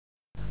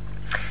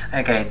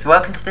Okay, so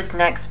welcome to this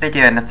next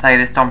video in the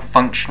playlist on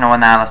functional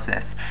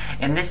analysis.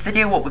 In this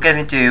video what we're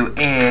going to do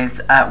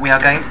is we are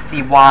going to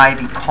see why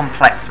the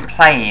complex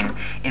plane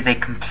is a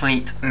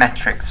complete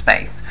metric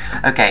space.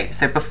 Okay,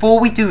 so before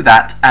we do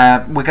that,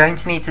 we're going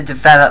to need to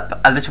develop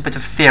a little bit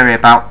of theory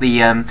about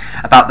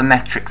the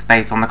metric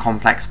space on the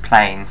complex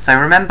plane. So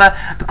remember,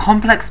 the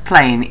complex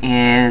plane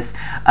is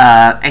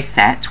a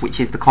set, which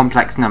is the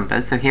complex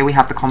numbers. So here we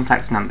have the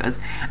complex numbers,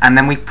 and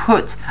then we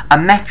put a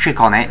metric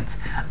on it,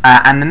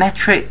 and the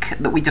metric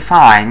that we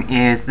define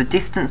is the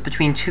distance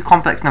between two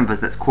complex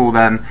numbers, let's call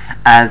them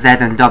z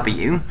and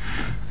w,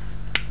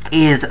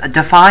 is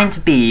defined to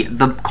be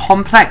the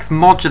complex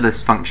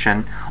modulus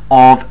function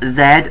of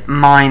z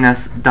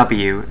minus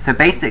w. So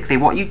basically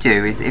what you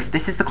do is, if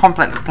this is the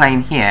complex plane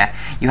here,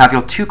 you have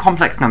your two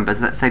complex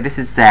numbers, let's say this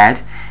is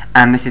z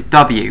and this is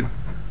w.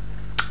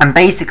 And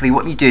basically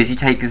what you do is you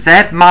take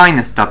z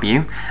minus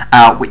w,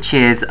 which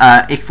is,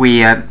 if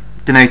we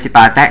denote it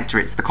by a vector,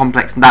 it's the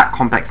complex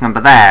number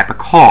there,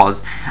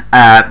 because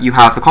you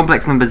have the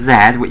complex number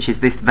z, which is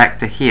this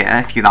vector here,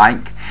 if you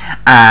like,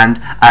 and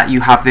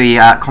you have the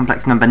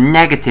complex number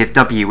negative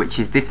w, which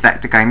is this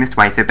vector going this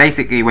way. So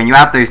basically when you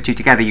add those two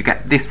together you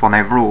get this one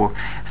overall.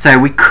 So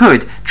we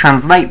could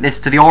translate this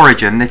to the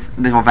origin, this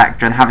little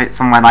vector, and have it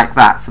somewhere like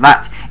that. So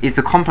that is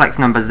the complex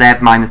number z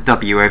minus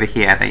w over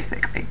here,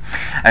 basically.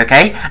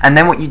 Okay, and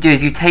then what you do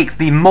is you take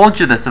the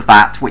modulus of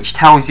that, which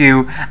tells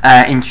you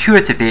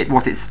intuitively,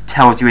 what it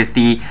tells you is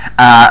the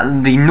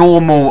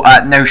normal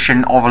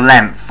notion of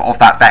length of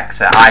that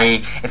vector,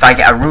 i.e. if I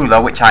get a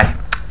ruler, which I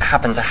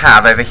happen to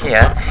have over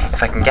here,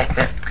 if I can get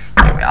it,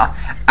 here we are,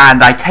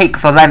 and I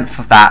take the length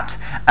of that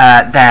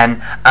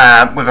then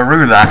with a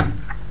ruler,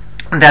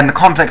 then the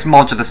complex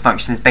modulus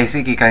function is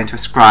basically going to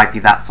ascribe you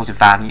that sort of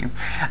value.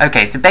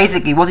 Okay, so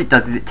basically what it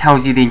does is it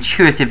tells you the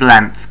intuitive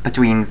length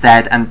between z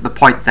and the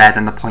point z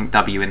and the point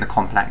w in the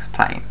complex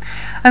plane.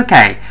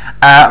 Okay,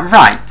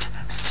 right,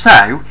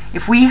 so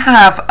if we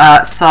have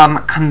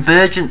some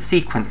convergent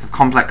sequence of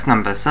complex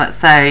numbers, so let's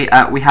say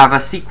we have a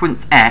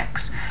sequence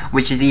x,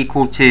 which is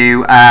equal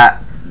to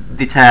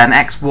the term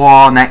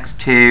x1,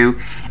 x2,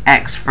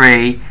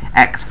 x3,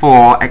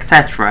 x4,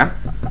 etc.,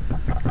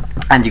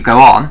 and you go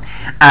on,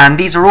 and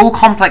these are all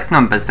complex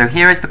numbers. So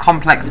here is the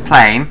complex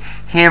plane,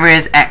 here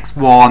is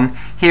x1,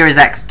 here is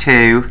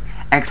x2,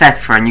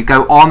 etc., and you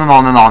go on and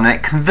on and on, and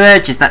it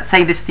converges. Let's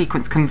say this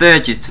sequence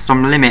converges to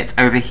some limit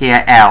over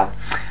here, L.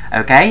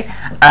 Okay,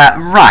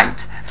 right,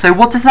 so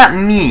what does that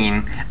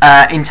mean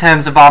in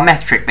terms of our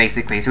metric,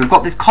 basically? So we've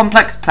got this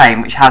complex plane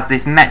which has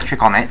this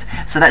metric on it,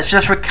 so let's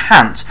just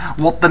recant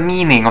what the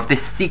meaning of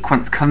this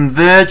sequence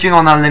converging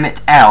on a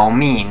limit L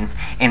means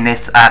in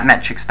this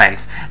metric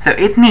space. So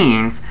it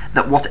means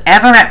that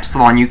whatever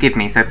epsilon you give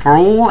me, so for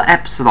all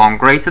epsilon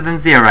greater than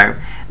 0,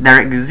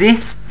 there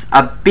exists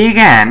a big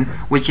N,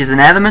 which is an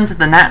element of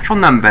the natural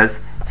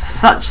numbers,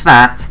 such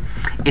that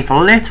if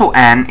little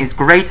n is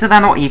greater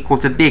than or equal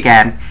to big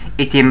N,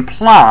 it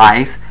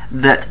implies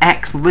that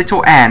x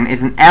little n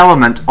is an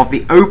element of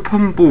the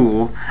open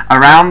ball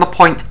around the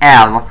point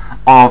L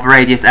of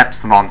radius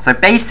epsilon. So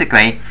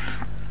basically,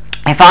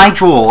 if I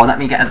draw, let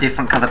me get a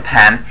different colour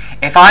pen,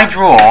 if I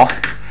draw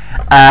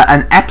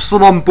an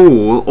epsilon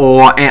ball,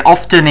 or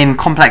often in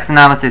complex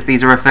analysis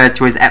these are referred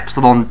to as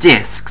epsilon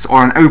disks,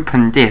 or an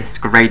open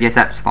disk of radius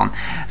epsilon.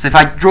 So if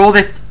I draw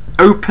this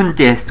open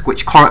disk,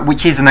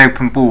 which is an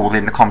open ball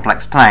in the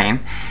complex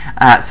plane,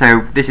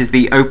 so this is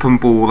the open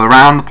ball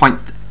around the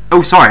point,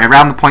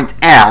 around the point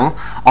L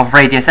of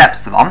radius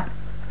epsilon,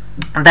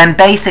 then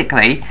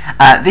basically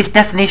this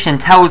definition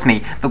tells me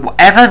that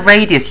whatever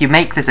radius you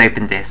make this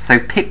open disk, so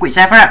pick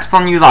whichever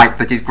epsilon you like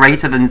that is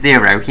greater than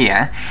 0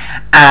 here,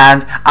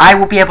 and I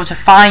will be able to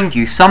find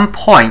you some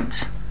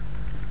point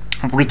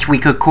which we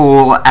could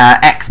call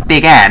x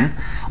big N,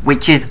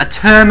 which is a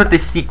term of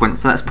this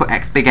sequence. So let's put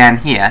x big N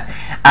here,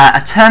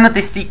 a term of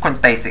this sequence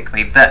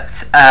basically,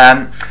 that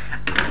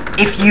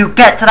if you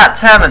get to that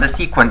term of the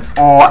sequence,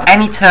 or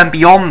any term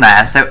beyond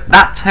there, so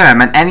that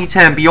term and any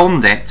term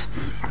beyond it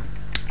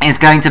is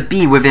going to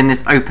be within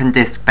this open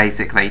disk,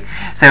 basically.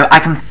 So I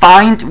can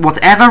find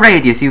whatever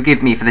radius you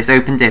give me for this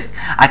open disk,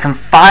 I can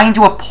find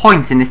you a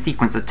point in this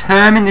sequence, a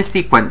term in this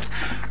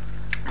sequence,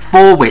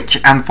 for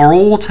which, and for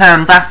all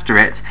terms after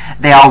it,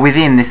 they are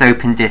within this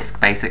open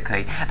disk,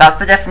 basically. That's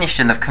the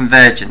definition of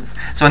convergence.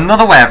 So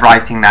another way of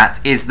writing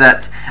that is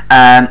that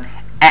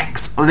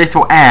x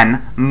little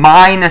n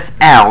minus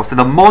L, so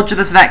the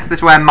modulus of x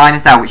little n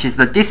minus L, which is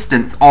the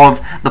distance of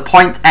the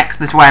point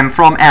x little n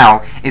from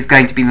L, is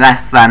going to be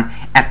less than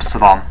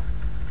epsilon.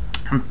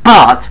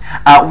 But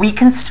we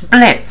can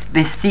split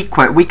this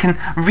sequence, we can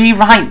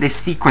rewrite this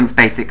sequence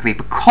basically,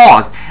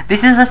 because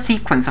this is a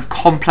sequence of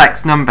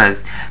complex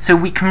numbers. So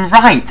we can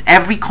write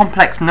every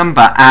complex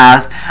number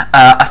as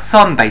a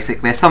sum,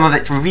 basically, a sum of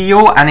its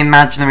real and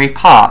imaginary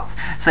parts.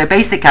 So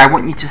basically I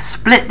want you to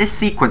split this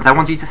sequence, I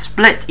want you to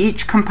split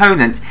each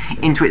component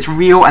into its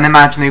real and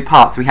imaginary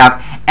parts. We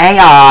have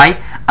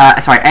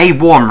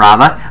A1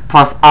 rather,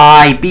 plus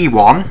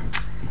IB1,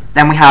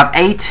 then we have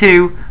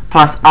A2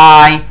 plus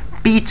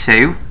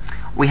IB2,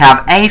 we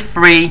have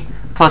a3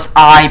 plus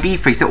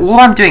ib3. So all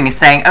I'm doing is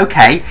saying,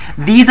 okay,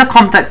 these are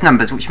complex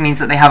numbers, which means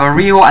that they have a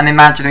real and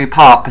imaginary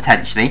part,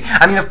 potentially.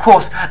 I mean, of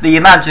course, the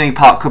imaginary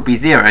part could be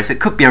 0, so it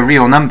could be a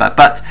real number,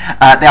 but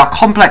they are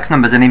complex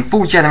numbers, and in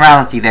full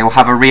generality, they will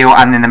have a real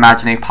and an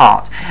imaginary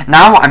part.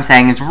 Now what I'm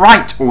saying is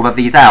write all of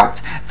these out.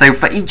 So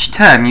for each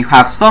term, you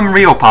have some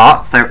real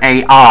part, so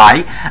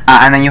ai,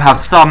 and then you have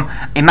some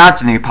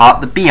imaginary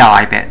part, the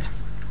bi bit.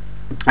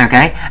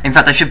 Okay, in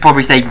fact I should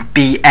probably say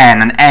bn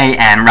and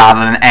an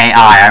rather than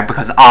ai,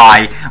 because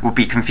I would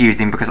be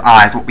confusing, because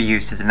I is what we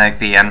use to denote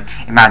the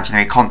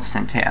imaginary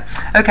constant here.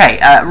 Okay,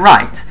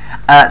 right,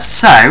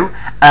 so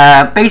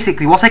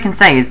basically what I can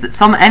say is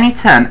that any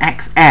term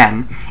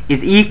xn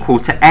is equal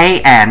to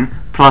an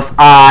plus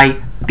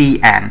I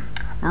bn.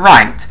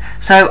 Right,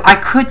 so I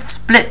could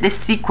split this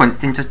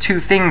sequence into two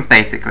things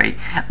basically.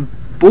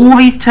 All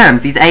these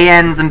terms, these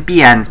ANs and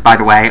BNs, by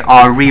the way,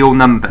 are real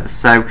numbers.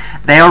 So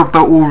they are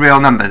all real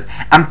numbers.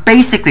 And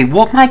basically,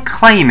 what my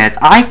claim is,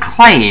 I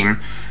claim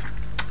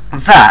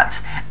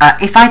that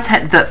if I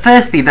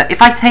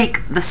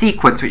take the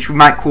sequence, which we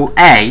might call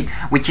A,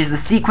 which is the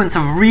sequence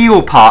of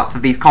real parts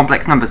of these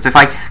complex numbers. So if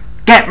I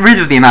get rid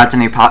of the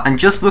imaginary part and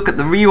just look at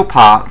the real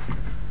parts,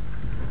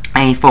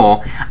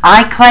 A4,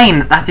 I claim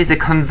that that is a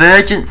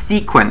convergent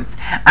sequence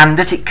and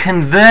that it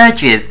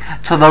converges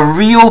to the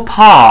real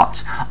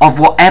part of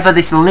whatever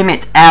this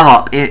limit L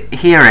up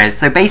here is.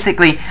 So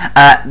basically,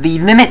 the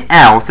limit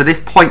L, so this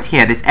point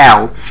here, this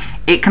L,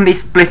 it can be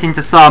split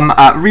into some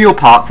real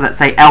parts, so let's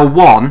say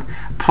L1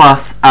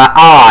 plus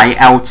I,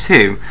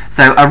 L2.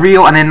 So a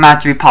real and an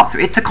imaginary part. So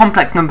it's a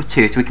complex number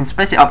too, so we can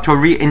split it up to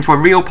into a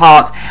real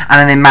part and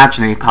an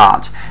imaginary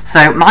part.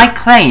 So my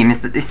claim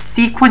is that this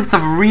sequence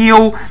of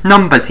real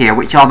numbers here,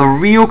 which are the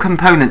real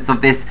components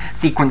of this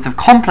sequence of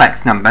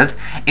complex numbers,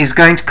 is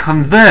going to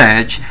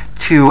converge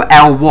to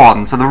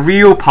L1, so the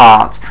real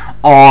part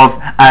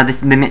of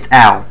this limit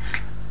L.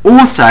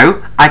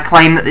 Also, I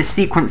claim that this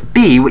sequence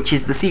B, which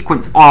is the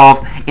sequence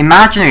of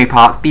imaginary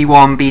parts,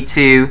 B1,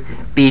 B2,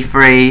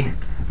 B3,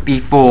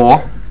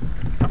 B4,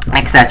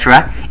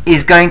 etc.,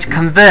 is going to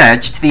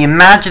converge to the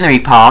imaginary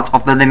part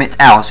of the limit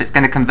L, so it's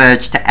going to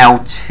converge to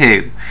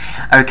L2.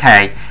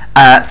 Okay,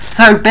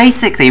 so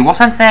basically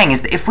what I'm saying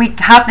is that if we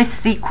have this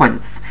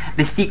sequence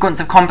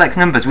of complex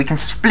numbers, we can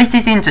split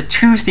it into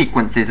two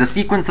sequences, a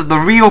sequence of the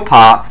real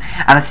parts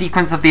and a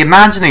sequence of the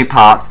imaginary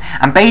parts,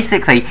 and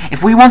basically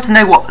if we want to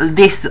know what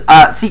this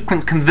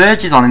sequence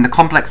converges on in the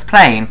complex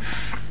plane,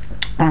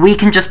 we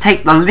can just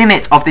take the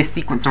limit of this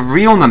sequence of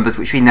real numbers,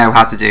 which we know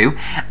how to do,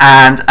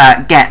 and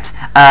get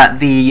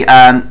the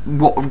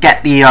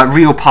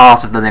real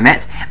part of the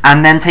limit,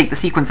 and then take the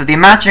sequence of the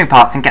imaginary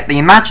parts and get the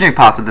imaginary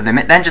part of the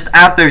limit, then just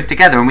add those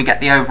together and we get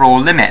the overall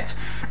limit.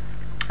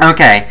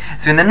 Okay,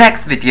 so in the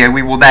next video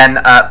we will then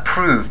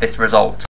prove this result.